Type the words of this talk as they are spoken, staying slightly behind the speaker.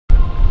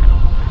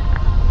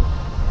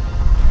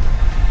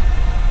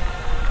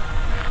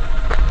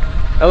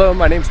Hello,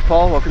 my name's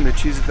Paul. Welcome to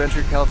Choose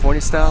Adventure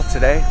California Style.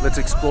 Today, let's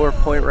explore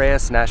Point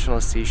Reyes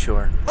National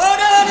Seashore.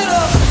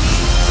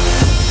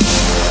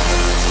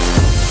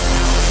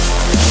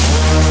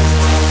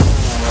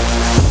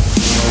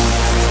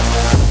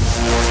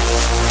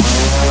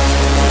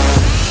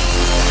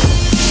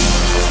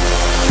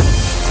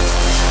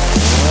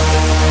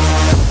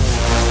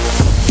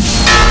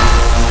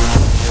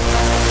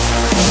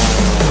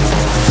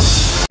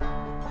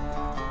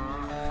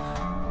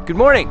 Good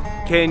morning.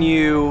 Can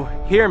you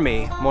hear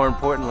me? More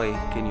importantly,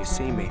 can you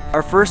see me?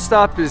 Our first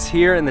stop is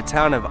here in the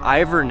town of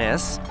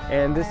Inverness,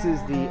 and this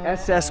is the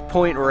SS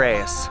Point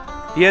Reyes.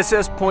 The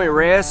SS Point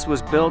Reyes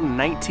was built in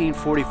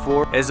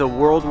 1944 as a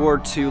World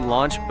War II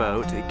launch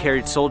boat. It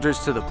carried soldiers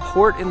to the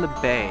port in the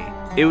bay.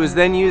 It was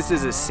then used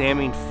as a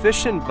salmon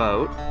fishing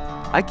boat.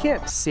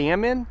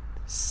 Salmon.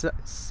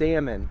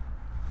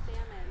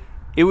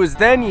 It was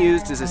then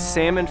used as a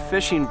salmon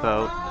fishing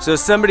boat. So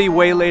somebody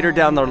way later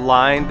down the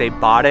line, they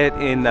bought it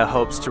in the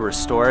hopes to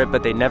restore it,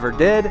 but they never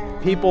did.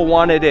 People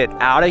wanted it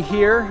out of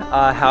here.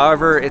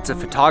 However, it's a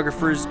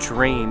photographer's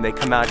dream. They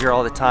come out here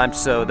all the time.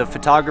 So the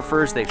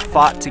photographers, they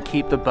fought to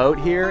keep the boat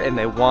here and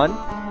they won.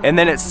 And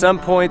then at some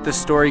point, the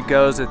story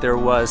goes that there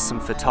was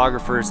some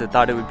photographers that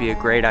thought it would be a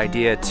great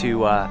idea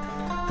to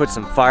put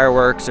some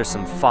fireworks or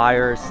some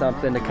fire or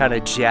something to kind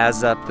of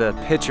jazz up the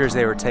pictures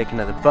they were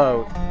taking of the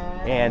boat.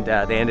 And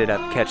they ended up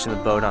catching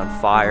the boat on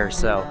fire,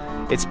 so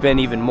it's been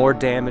even more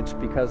damaged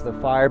because of the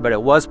fire, but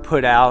it was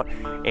put out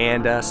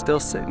and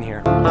still sitting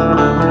here.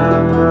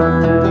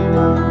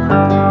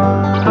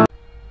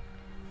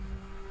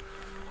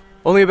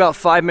 Only about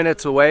 5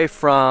 minutes away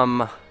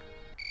from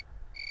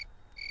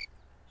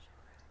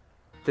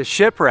the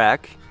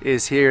shipwreck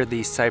is here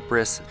the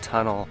Cypress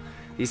Tunnel.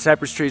 These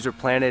cypress trees were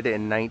planted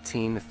in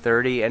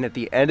 1930, and at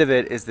the end of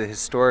it is the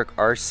historic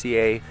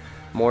RCA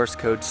Morse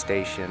code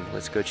station.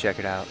 Let's go check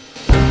it out.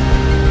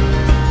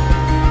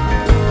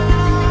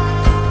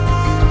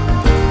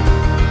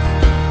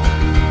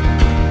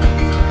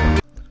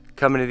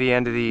 Coming to the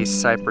end of the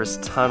Cypress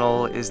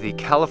Tunnel is the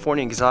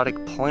California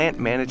Exotic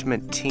Plant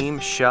Management Team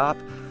Shop.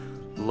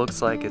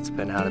 Looks like it's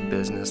been out of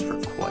business for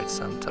quite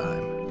some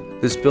time.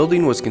 This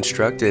building was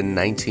constructed in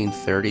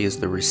 1930 as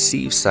the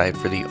receive site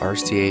for the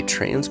RCA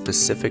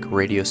Trans-Pacific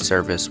Radio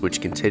Service, which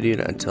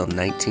continued until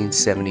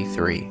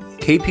 1973.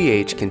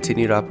 KPH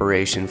continued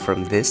operation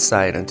from this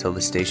site until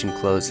the station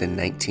closed in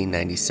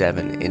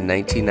 1997. In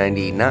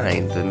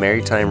 1999, the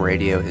Maritime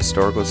Radio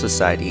Historical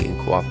Society,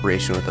 in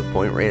cooperation with the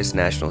Point Reyes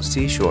National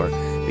Seashore,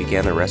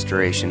 began the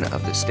restoration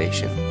of the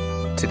station.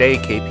 Today,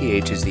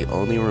 KPH is the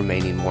only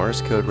remaining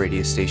Morse code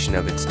radio station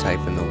of its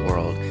type in the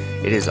world.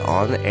 It is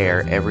on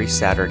air every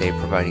Saturday,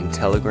 providing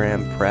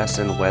telegram, press,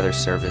 and weather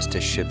service to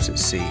ships at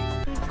sea.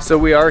 So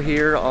we are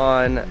here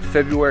on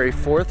February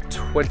 4th,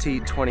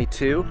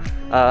 2022.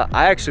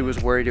 I actually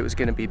was worried it was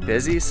going to be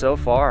busy. So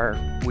far,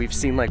 we've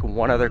seen like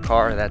one other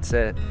car, that's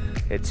it.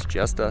 It's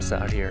just us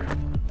out here.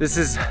 This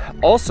is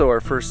also our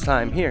first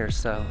time here,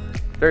 so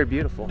very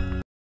beautiful.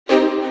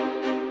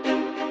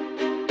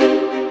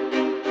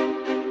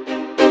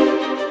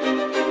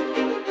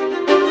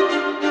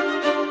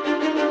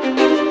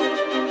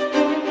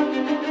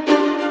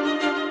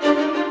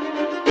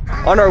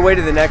 On our way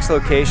to the next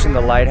location,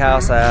 the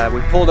lighthouse, we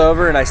pulled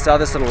over and I saw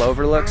this little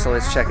overlook, so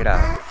let's check it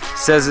out. It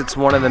says it's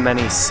one of the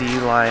many sea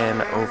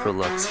lion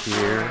overlooks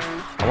here.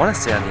 I want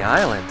to stay on the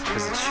island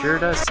because it sure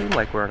does seem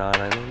like we're on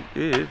an island.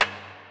 Ew.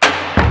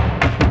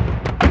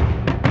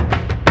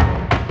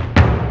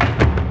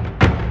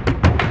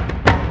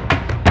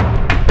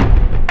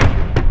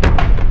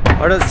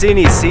 I don't see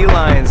any sea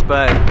lions,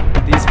 but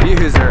these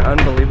views are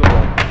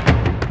unbelievable.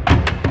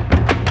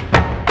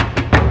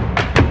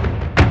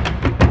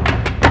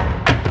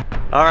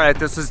 Alright,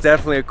 this was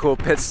definitely a cool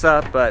pit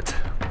stop, but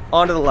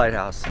on to the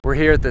lighthouse. We're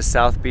here at the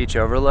South Beach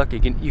overlook. You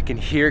can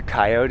hear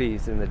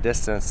coyotes in the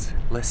distance.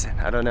 Listen,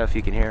 I don't know if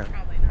you can hear them.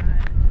 Probably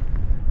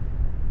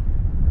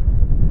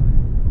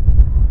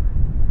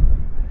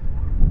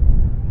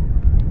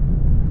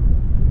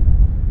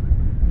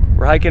not.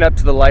 We're hiking up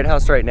to the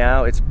lighthouse right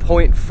now. It's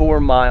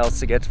 0.4 miles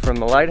to get from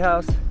the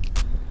lighthouse,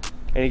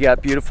 and you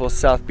got beautiful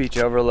South Beach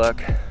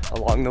overlook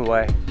along the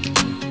way.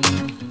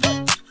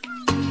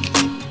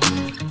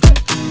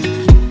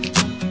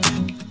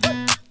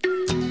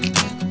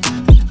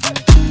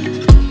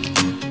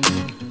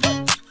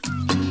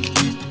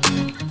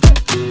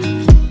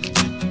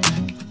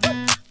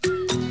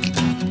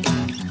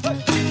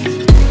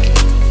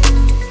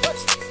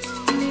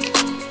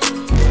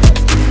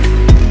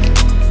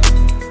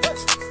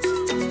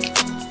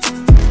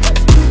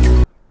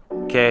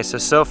 Okay,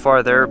 so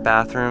far there are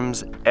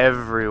bathrooms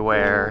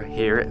everywhere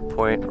here at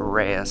Point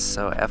Reyes,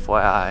 so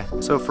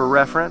FYI. So for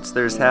reference,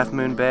 there's Half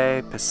Moon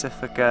Bay,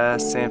 Pacifica,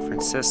 San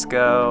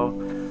Francisco.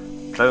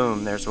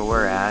 Boom, there's where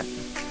we're at.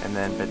 And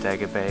then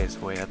Bodega Bay is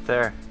way up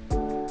there.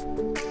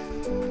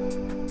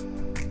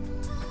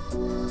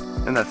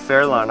 And the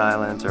Fairlawn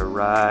Islands are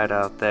right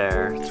out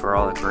there. It's where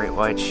all the great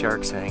white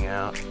sharks hang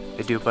out.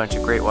 They do a bunch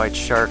of great white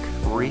shark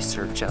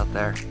research out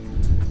there.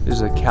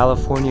 There's a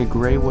California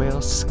gray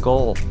whale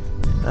skull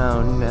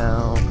Oh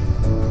no.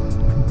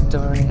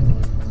 Darn it.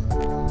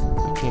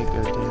 We can't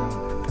go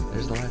down.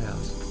 There's the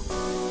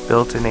lighthouse.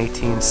 Built in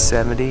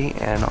 1870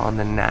 and on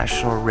the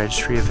National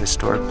Registry of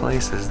Historic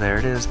Places. There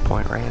it is,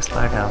 Point Reyes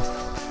Lighthouse.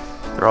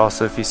 There are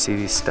also, if you see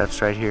these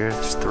steps right here,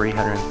 there's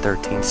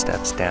 313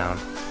 steps down.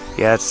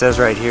 Yeah, it says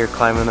right here,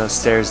 climbing those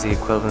stairs is the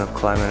equivalent of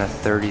climbing a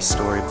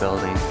 30-story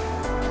building.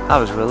 I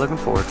was really looking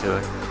forward to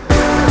it.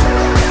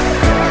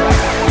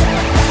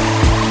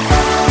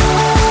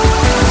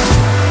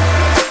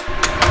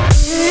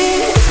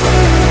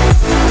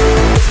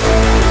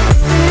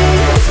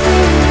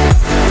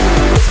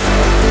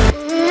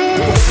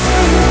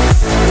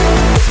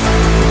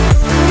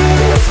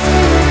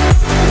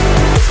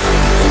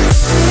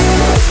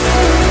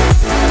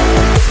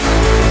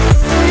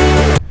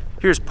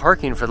 Here's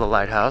parking for the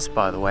lighthouse,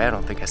 by the way. I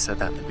don't think I said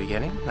that in the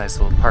beginning. Nice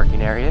little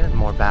parking area and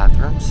more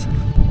bathrooms.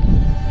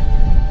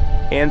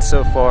 And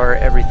so far,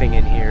 everything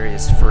in here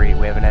is free.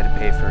 We haven't had to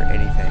pay for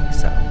anything,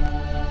 so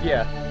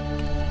yeah.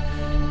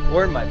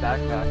 Or in my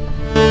backpack.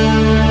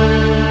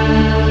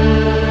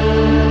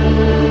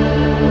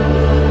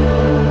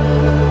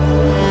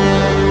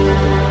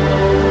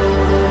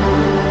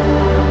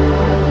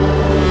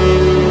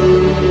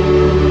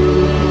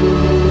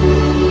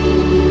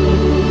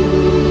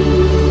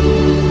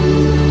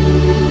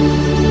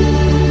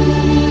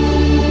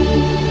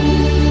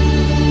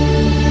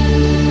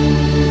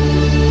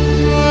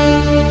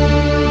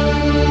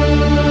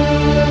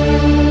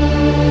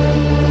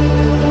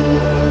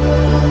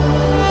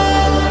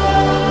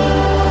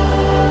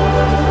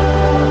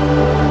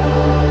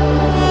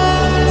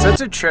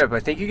 Such a trip. I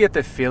think you get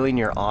the feeling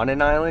you're on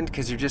an island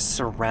because you're just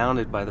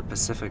surrounded by the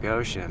Pacific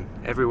Ocean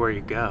everywhere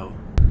you go.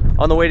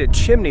 On the way to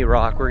Chimney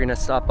Rock, we're gonna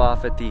stop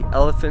off at the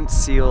Elephant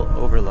Seal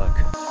Overlook.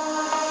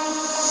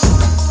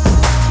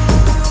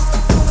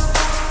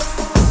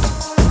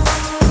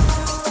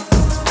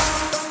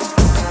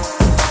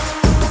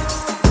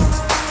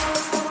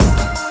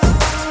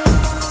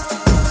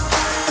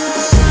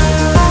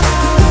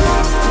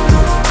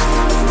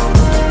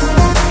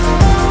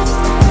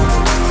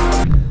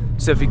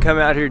 So if you come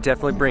out here,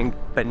 definitely bring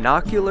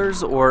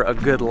binoculars or a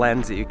good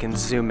lens that you can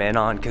zoom in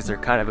on because they're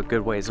kind of a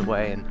good ways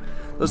away, and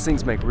those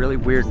things make really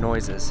weird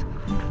noises.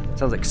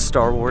 Sounds like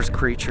Star Wars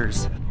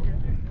creatures.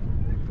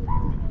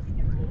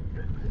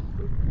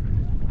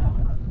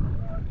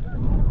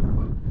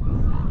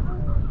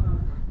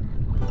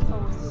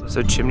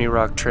 So Chimney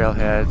Rock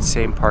Trailhead,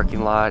 same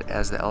parking lot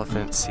as the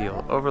Elephant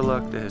Seal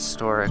Overlook, the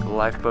historic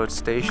lifeboat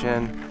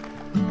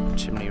station,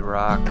 Chimney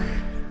Rock.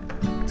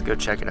 Let's go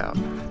check it out.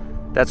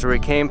 That's where we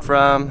came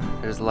from.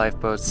 There's the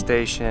lifeboat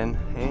station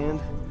and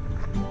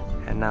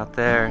heading out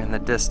there in the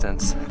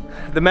distance.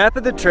 The map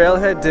of the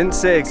trailhead didn't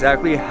say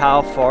exactly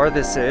how far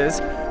this is.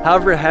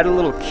 However, it had a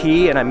little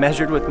key and I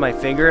measured with my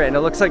finger and it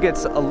looks like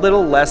it's a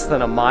little less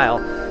than a mile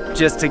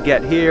just to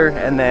get here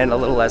and then a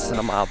little less than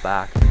a mile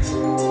back.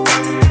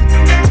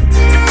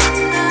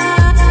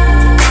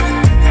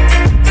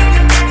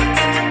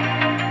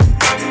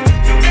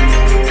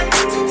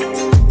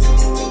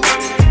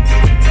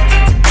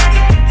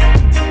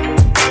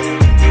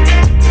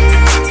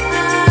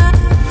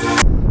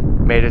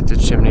 Made it to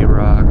Chimney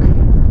Rock.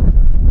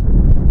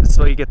 This is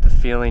why you get the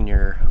feeling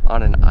you're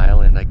on an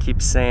island. I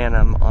keep saying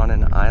I'm on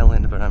an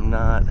island, but I'm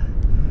not.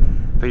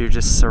 But you're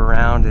just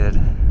surrounded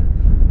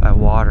by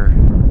water.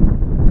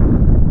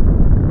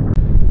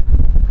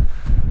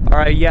 All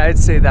right, yeah, I'd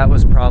say that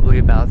was probably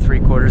about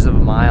 3/4 of a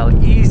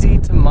mile. Easy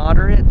to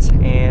moderate,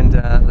 and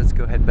let's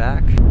go head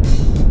back.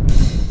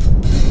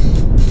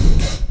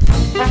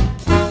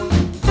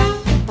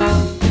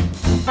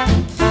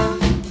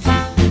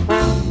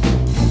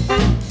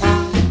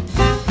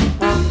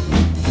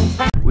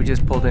 We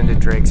just pulled into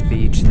Drake's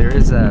Beach. There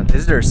is a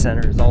visitor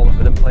centers all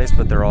over the place,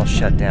 but they're all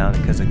shut down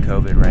because of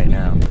COVID right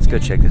now. Let's go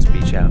check this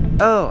beach out.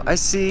 Oh, I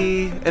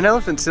see an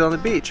elephant seal on the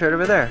beach right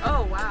over there.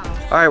 Oh, wow.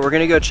 All right, we're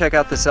gonna go check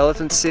out this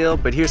elephant seal,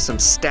 but here's some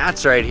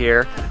stats right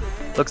here.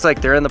 Looks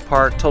like they're in the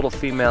park. Total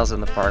females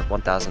in the park,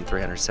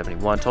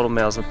 1,371. Total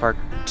males in the park,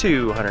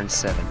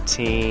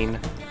 217.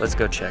 Let's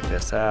go check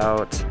this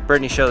out.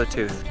 Brittany, show the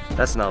tooth.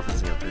 That's an elephant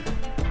seal tooth.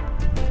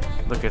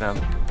 Look at him,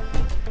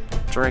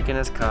 drinking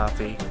his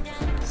coffee.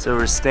 So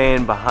we're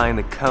staying behind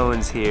the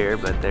cones here,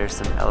 but there's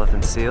some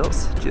elephant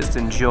seals. Just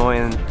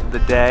enjoying the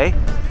day.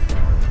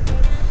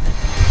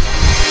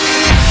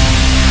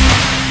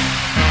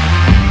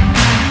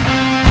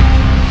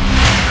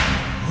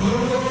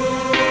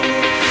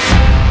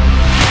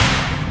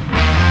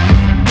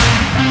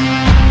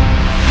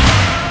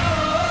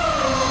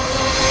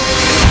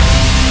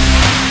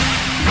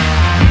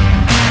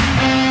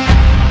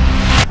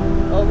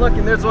 Oh look,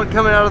 and there's one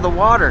coming out of the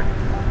water.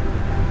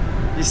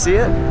 You see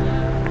it?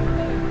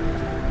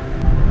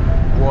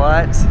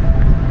 What?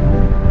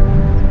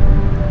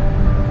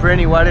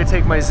 Brittany, why did I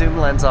take my zoom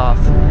lens off?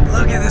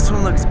 Look at this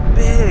one, looks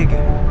big.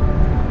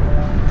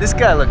 This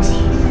guy looks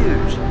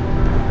huge.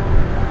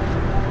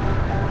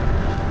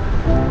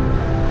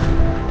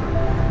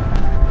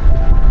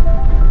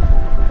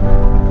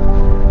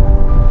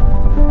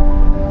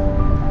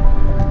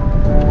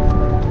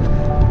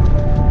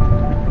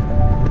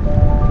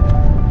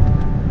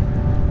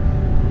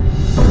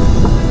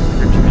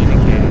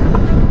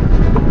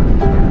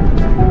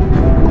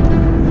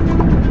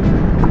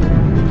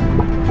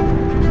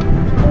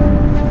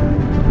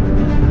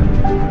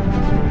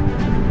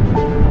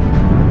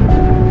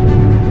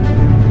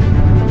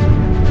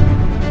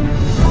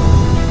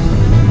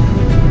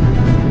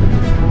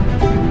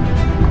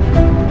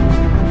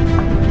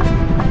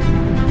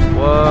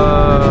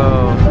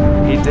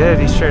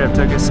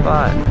 darkest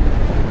spot.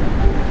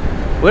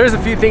 Well, there's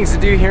a few things to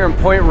do here in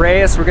Point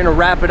Reyes. We're gonna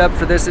wrap it up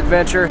for this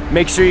adventure.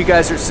 Make sure you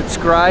guys are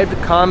subscribed,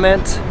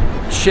 comment,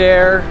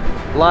 share,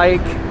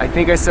 like. I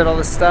think I said all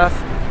this stuff.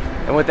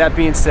 And with that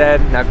being said,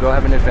 now go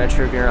have an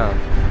adventure of your own.